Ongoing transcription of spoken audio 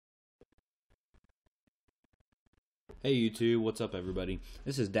Hey YouTube, what's up everybody?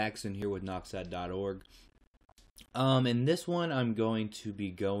 This is Daxon here with Noxad.org. In this one I'm going to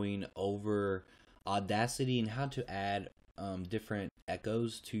be going over Audacity and how to add different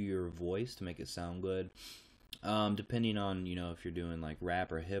echoes to your voice to make it sound good. Depending on, if you're doing like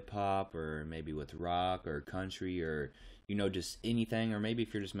rap or hip hop, or maybe with rock or country, or just anything, or maybe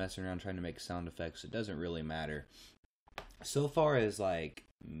if you're just messing around trying to make sound effects, it doesn't really matter. So far as like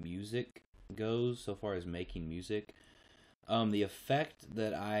music goes, so far as making music, the effect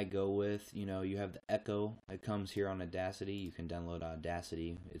that I go with, you have the echo. It comes here on Audacity. You can download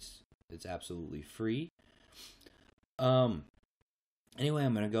Audacity. It's absolutely free. Anyway,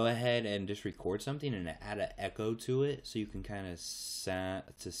 I'm gonna go ahead and just record something and add an echo to it, so you can kind of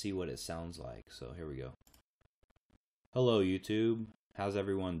see what it sounds like. So here we go. Hello YouTube, how's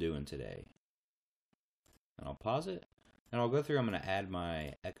everyone doing today? And I'll pause it, and I'll go through. I'm gonna add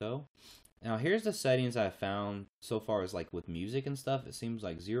my echo. Now here's the settings I found so far as like with music and stuff. It seems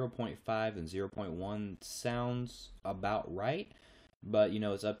like 0.5 and 0.1 sounds about right, but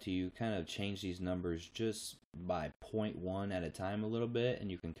it's up to you. Kind of change these numbers just by 0.1 at a time a little bit,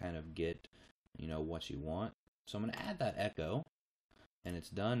 and you can kind of get what you want. So I'm gonna add that echo, and it's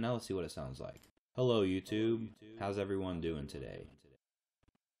done. Now let's see what it sounds like. Hello YouTube, how's everyone doing today?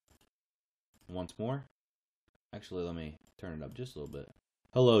 Once more. Actually, let me turn it up just a little bit.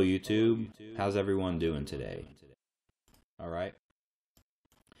 Hello YouTube, how's everyone doing today? Alright,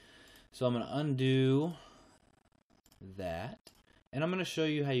 so I'm going to undo that, and I'm going to show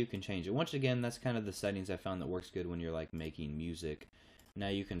you how you can change it. Once again, that's kind of the settings I found that works good when you're like making music. Now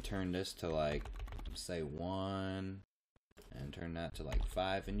you can turn this to like, say 1, and turn that to like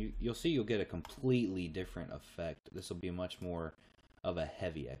 5, and you'll see you'll get a completely different effect. This will be much more of a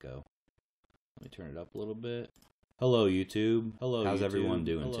heavy echo. Let me turn it up a little bit. Hello YouTube. Hello. How's everyone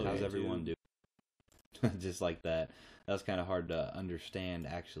doing today? How's everyone doing? Just like that. That's kind of hard to understand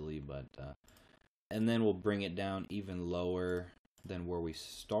actually, but and then we'll bring it down even lower than where we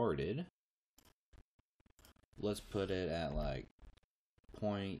started. Let's put it at like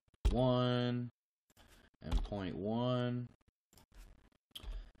 0.1 and 0.1.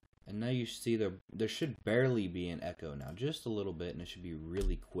 And now you see there should barely be an echo now, just a little bit, and it should be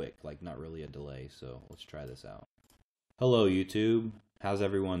really quick, like not really a delay. So let's try this out. Hello YouTube, how's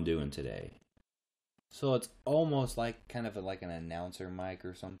everyone doing today? So it's almost like kind of like an announcer mic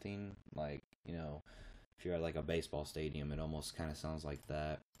or something, like if you're at like a baseball stadium, it almost kind of sounds like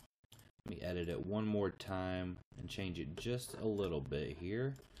that. Let me edit it one more time and change it just a little bit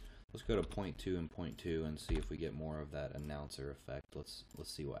here. Let's go to 0.2 and 0.2 and see if we get more of that announcer effect. Let's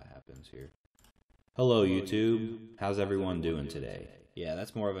see what happens here. Hello YouTube, how's everyone doing today? Yeah,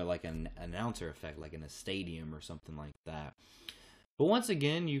 that's more of like an announcer effect, like in a stadium or something like that. But once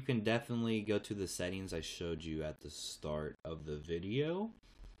again, you can definitely go to the settings I showed you at the start of the video,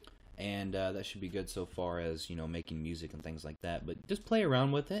 and that should be good so far as making music and things like that. But just play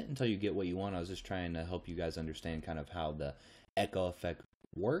around with it until you get what you want. I was just trying to help you guys understand kind of how the echo effect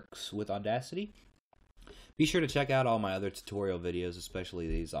works with Audacity. Be sure to check out all my other tutorial videos, especially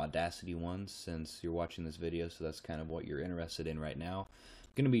these Audacity ones, since you're watching this video, so that's kind of what you're interested in right now.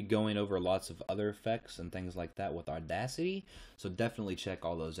 I'm going to be going over lots of other effects and things like that with Audacity, so definitely check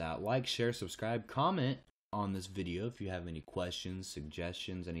all those out. Like, share, subscribe, comment on this video if you have any questions,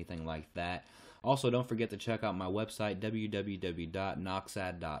 suggestions, anything like that. Also, don't forget to check out my website,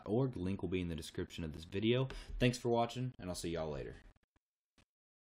 www.noxad.org. Link will be in the description of this video. Thanks for watching, and I'll see y'all later.